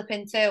can slip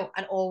into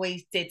and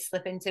always did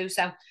slip into.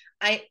 So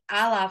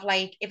I'll have,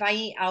 like, if I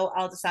eat out,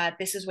 I'll decide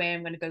this is where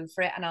I'm going to go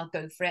for it, and I'll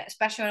go for it,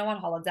 especially when I'm on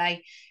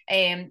holiday.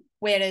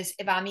 Whereas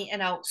if I'm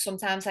eating out,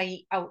 sometimes I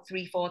eat out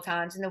 3-4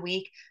 times in the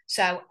week,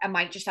 so I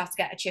might just have to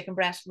get a chicken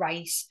breast,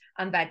 rice,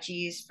 and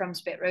veggies from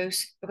Spit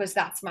Roast, because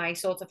that's my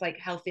sort of like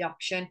healthy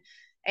option.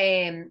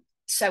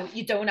 So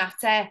you don't have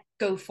to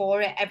go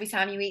for it. Every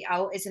time you eat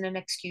out isn't an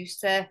excuse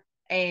to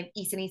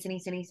eat and eat and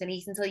eat and eat and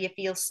eat until you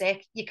feel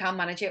sick. You can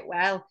manage it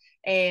well.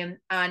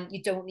 And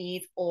you don't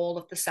need all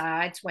of the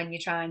sides when you're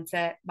trying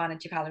to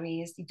manage your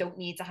calories. You don't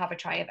need to have a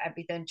try of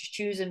everything. Just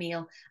choose a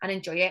meal and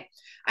enjoy it.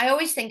 I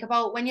always think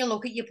about, when you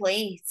look at your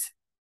plate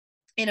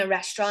in a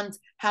restaurant,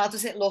 how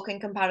does it look in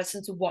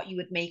comparison to what you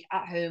would make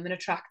at home in a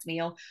tracked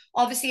meal?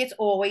 Obviously, it's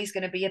always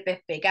going to be a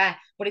bit bigger,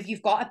 but if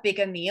you've got a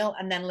bigger meal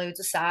and then loads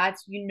of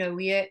sides,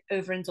 you're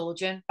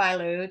overindulging by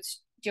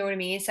loads. Do you know what I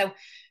mean? So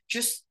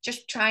just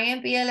try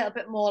and be a little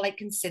bit more like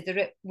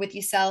considerate with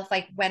yourself.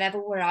 Like whenever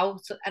we're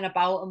out and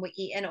about and we're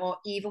eating, or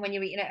even when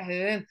you're eating at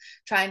home,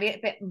 try and be a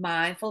bit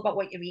mindful about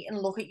what you're eating.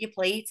 Look at your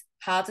plate.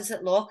 How does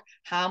it look?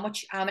 How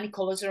many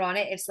colours are on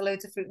it? Is there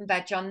loads of fruit and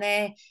veg on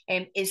there?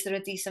 Is there a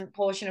decent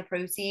portion of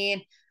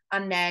protein?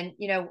 And then,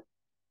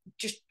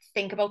 just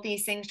think about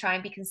these things. Try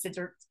and be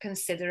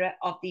considerate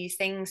of these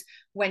things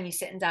when you're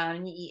sitting down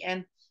and you're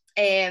eating.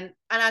 And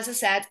as I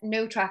said,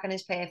 no tracking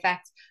is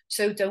perfect.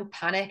 So don't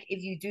panic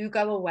if you do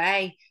go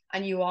away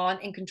and you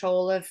aren't in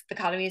control of the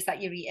calories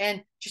that you're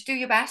eating. Just do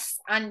your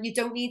best, and you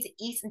don't need to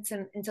eat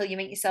until you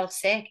make yourself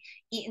sick.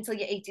 Eat until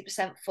you're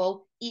 80%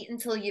 full. Eat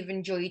until you've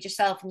enjoyed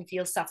yourself and you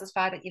feel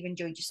satisfied that you've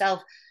enjoyed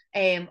yourself.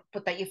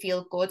 but that you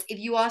feel good. If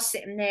you are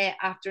sitting there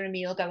after a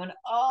meal going,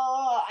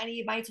 oh, I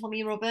need my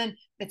tummy rubbing,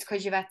 it's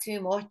because you've had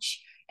too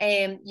much.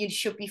 You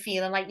should be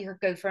feeling like you could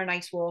go for a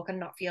nice walk and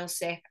not feel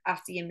sick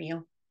after your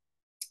meal.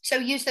 So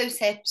use those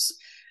tips.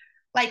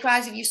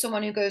 Likewise, if you're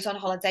someone who goes on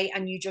holiday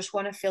and you just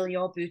want to fill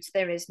your boots,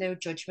 there is no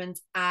judgment.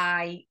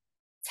 I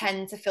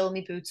tend to fill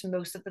my boots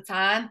most of the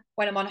time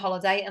when I'm on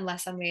holiday,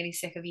 unless I'm really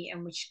sick of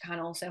eating, which can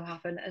also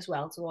happen as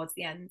well towards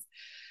the end.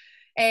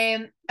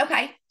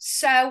 Okay,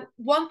 so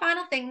one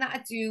final thing that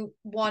I do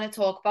want to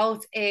talk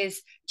about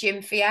is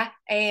gym fear.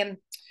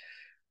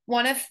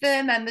 One of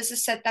the members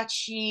has said that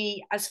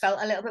she has felt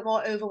a little bit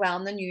more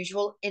overwhelmed than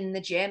usual in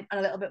the gym and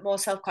a little bit more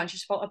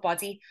self-conscious about her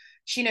body.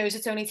 She knows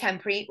it's only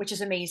temporary, which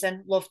is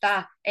amazing. Love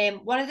that.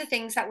 One of the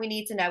things that we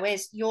need to know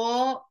is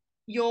your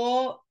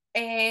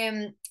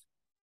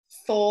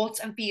thoughts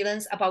and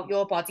feelings about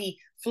your body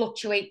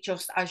fluctuate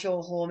just as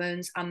your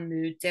hormones and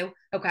mood do.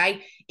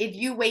 Okay. If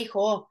you wake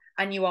up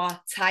and you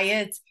are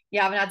tired, you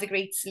haven't had a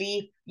great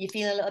sleep, you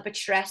feel a little bit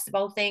stressed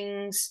about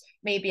things,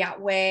 maybe at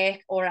work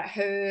or at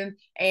home,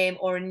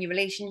 or in your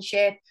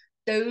relationship,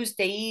 those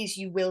days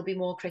you will be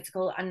more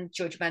critical and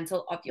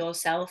judgmental of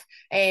yourself.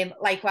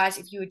 Likewise,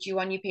 if you are due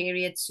on your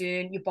period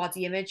soon, your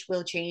body image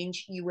will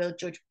change. You will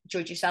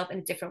judge yourself in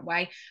a different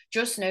way.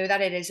 Just know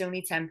that it is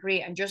only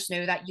temporary, and just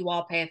know that you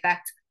are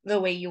perfect the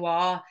way you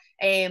are.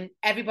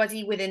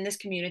 Everybody within this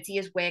community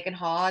is working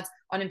hard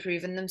on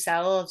improving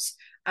themselves,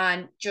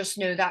 and just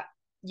know that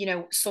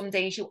some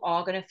days you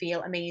are going to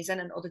feel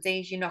amazing and other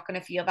days you're not going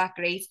to feel that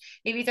great.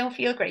 If you don't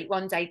feel great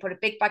one day, put a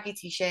big baggy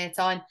t-shirt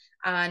on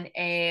and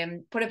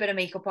put a bit of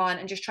makeup on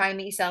and just try and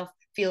make yourself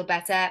feel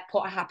better.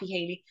 Put a happy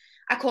Hailey.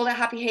 I call it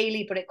happy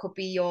Hailey, but it could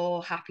be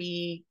your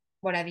happy,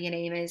 whatever your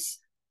name is.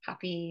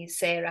 Happy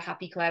Sarah,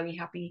 happy Chloe,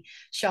 happy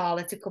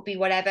Charlotte. It could be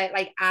whatever.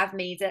 Like, I've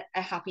made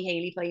a happy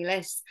Hailey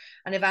playlist,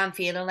 and if I'm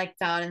feeling like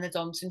down in the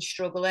dumps and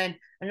struggling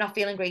and not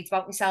feeling great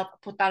about myself, I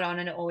put that on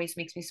and it always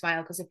makes me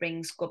smile because it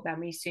brings good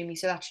memories to me.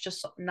 So that's just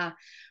something that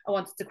I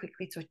wanted to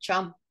quickly touch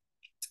on.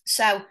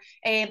 So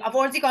I've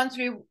already gone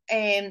through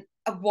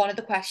one of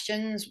the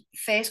questions.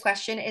 First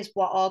question is,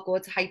 what are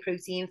good high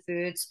protein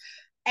foods?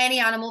 Any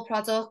animal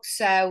products,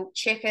 so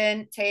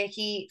chicken,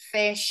 turkey,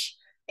 fish,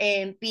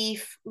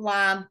 beef,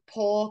 lamb,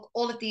 pork,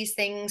 all of these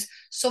things.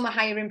 Some are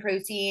higher in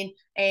protein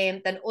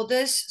than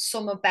others.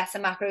 Some are better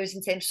macros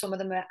in terms, some of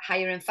them are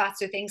higher in fat.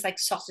 So things like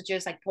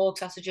sausages, like pork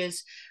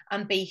sausages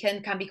and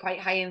bacon can be quite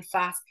high in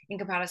fat in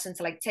comparison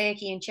to like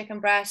turkey and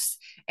chicken breast.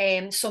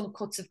 Some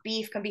cuts of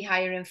beef can be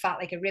higher in fat,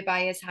 like a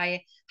ribeye is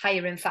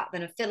higher in fat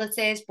than a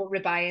fillet is, but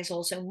ribeye is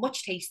also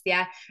much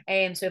tastier.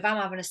 So if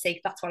I'm having a steak,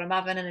 that's what I'm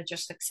having, and I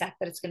just accept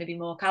that it's going to be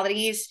more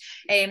calories.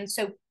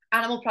 So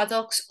animal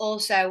products,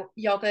 also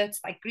yogurt,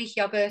 like Greek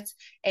yogurt.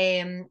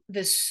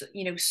 There's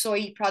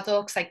soy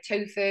products like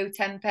tofu,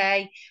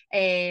 tempeh,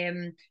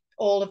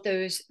 all of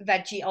those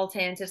veggie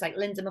alternatives like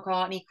Linda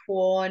McCartney,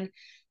 corn.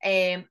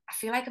 I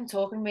feel like I'm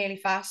talking really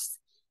fast.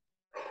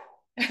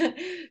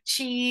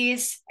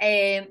 Cheese,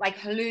 like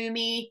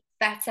halloumi,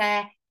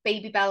 feta,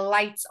 Baby Bell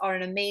Lights are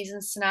an amazing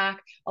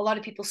snack. A lot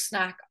of people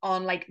snack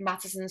on like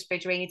Mattison's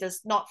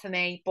refrigerators. Not for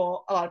me,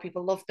 but a lot of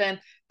people love them.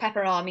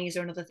 Pepperonis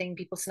are another thing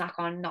people snack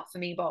on. Not for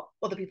me, but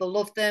other people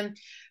love them.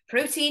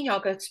 Protein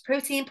yogurts,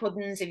 protein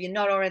puddings. If you're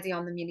not already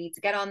on them, you need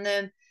to get on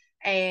them.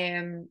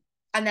 And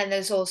then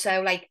there's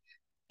also like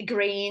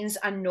grains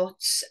and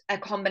nuts. A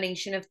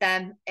combination of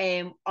them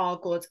are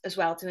good as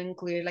well, to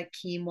include like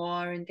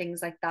quinoa and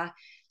things like that.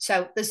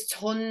 So there's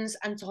tons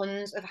and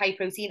tons of high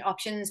protein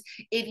options.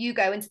 If you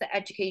go into the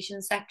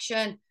education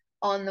section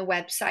on the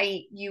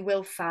website, you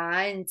will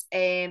find,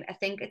 I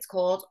think it's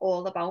called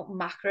All About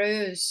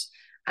Macros.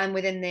 And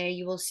within there,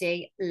 you will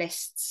see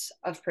lists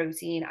of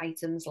protein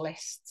items,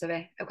 lists of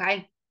it.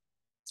 Okay.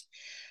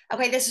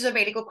 Okay, this is a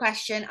really good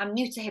question. I'm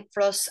new to hip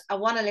thrust. I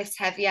want to lift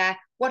heavier.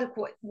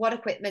 What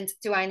equipment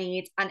do I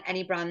need, and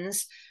any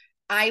brands?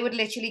 I would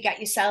literally get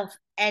yourself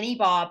any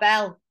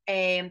barbell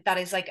that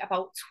is like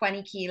about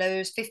 20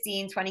 kilos,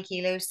 15, 20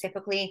 kilos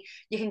typically.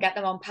 You can get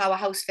them on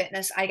Powerhouse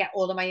Fitness. I get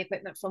all of my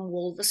equipment from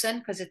Wolverson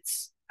because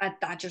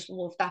I just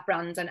love that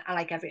brand and I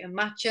like everything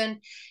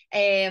matching.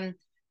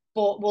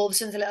 But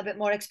Wolverson's a little bit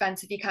more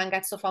expensive. You can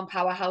get stuff on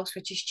Powerhouse,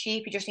 which is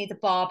cheap. You just need the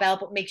barbell,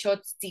 but make sure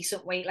it's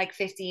decent weight, like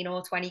 15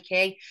 or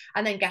 20k,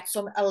 and then get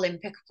some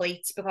Olympic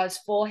plates, because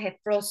for hip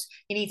thrust,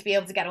 you need to be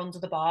able to get under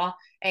the bar.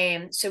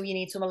 So you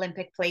need some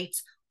Olympic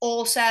plates.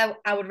 Also,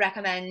 I would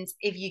recommend,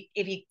 if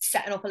you're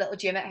setting up a little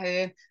gym at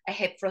home, a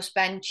hip thrust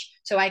bench.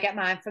 So I get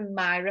mine from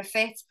Myra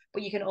Fit,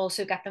 but you can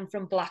also get them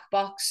from Black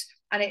Box,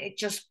 and it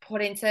just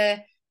put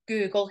into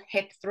Google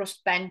hip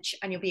thrust bench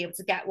and you'll be able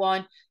to get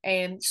one.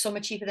 Some are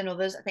cheaper than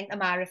others. I think the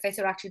Myra Fit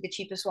are actually the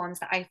cheapest ones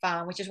that I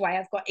found, which is why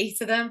I've got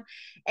 8 of them.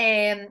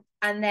 And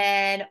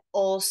then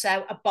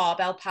also a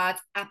barbell pad,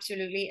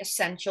 absolutely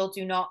essential.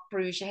 Do not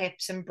bruise your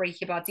hips and break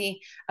your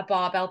body. A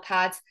barbell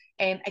pad,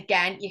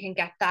 again, you can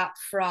get that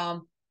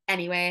from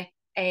anywhere.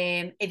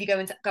 If you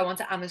go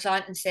onto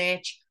Amazon and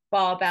search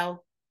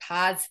barbell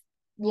pads,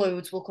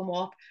 loads will come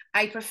up.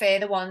 I prefer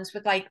the ones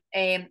with like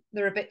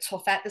they're a bit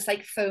tougher. There's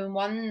like foam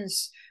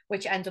ones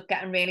which end up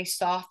getting really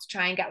soft.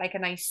 Try and get like a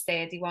nice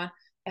sturdy one,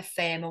 a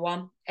firmer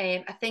one.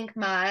 I think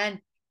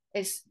mine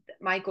is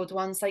my good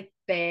ones like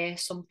bear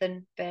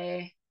something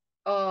bear.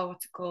 Oh,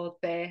 what's it called?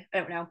 Bear. I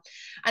don't know.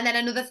 And then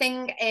another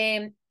thing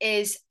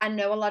is I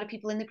know a lot of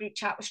people in the group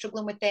chat were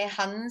struggling with their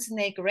hands and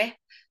their grip.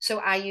 So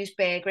I use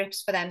bear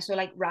grips for them. So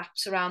like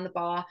wraps around the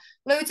bar.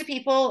 Loads of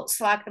people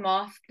slag them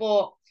off,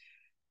 but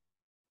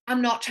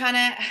I'm not trying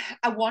to.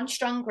 I want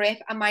strong grip,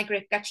 and my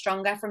grip gets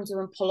stronger from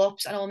doing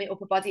pull-ups and all my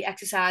upper body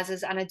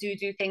exercises. And I do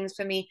things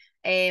for me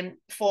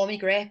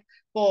grip.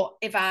 But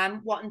if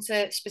I'm wanting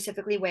to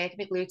specifically work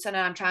my glutes and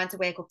I'm trying to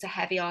work up to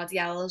heavy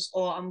RDLs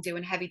or I'm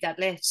doing heavy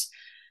deadlifts,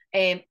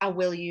 I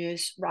will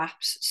use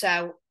wraps.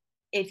 So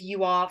if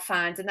you are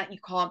finding that you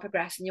can't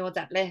progress in your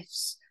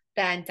deadlifts,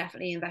 then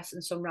definitely invest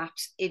in some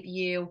wraps. If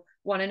you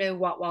want to know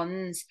what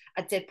ones,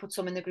 I did put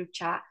some in the group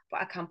chat,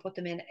 but I can put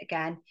them in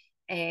again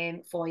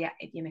for you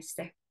if you missed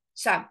it.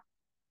 So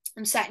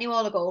I'm setting you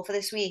all a goal for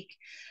this week.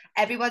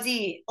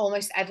 Everybody,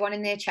 almost everyone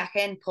in there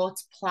check-in put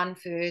plan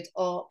food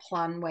or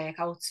plan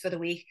workouts for the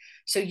week.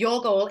 So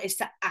your goal is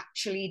to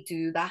actually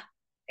do that.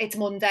 It's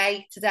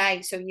Monday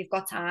today, so you've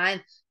got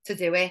time to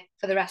do it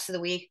for the rest of the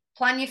week.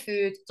 Plan your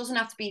food. It doesn't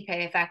have to be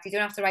perfect. You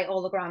don't have to write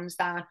all the grams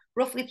down.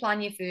 Roughly plan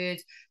your food,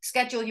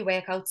 schedule your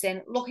workouts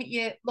in, look at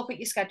your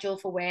schedule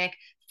for work,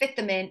 fit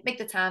them in, make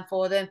the time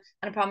for them.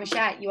 And I promise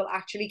you, you will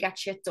actually get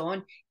shit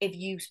done if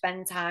you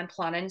spend time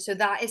planning. So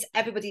that is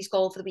everybody's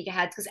goal for the week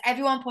ahead, because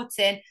everyone puts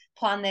in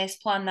plan this,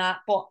 plan that,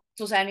 but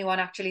does anyone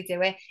actually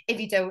do it? If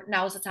you don't,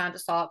 now's the time to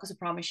start, because I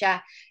promise you,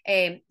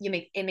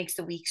 it makes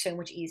the week so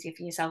much easier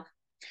for yourself.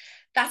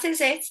 That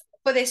is it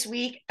for this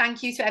week.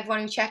 Thank you to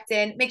everyone who checked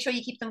in. Make sure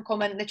you keep them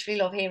coming. Literally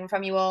love hearing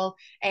from you all.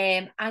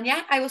 And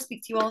yeah, I will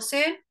speak to you all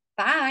soon.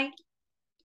 Bye.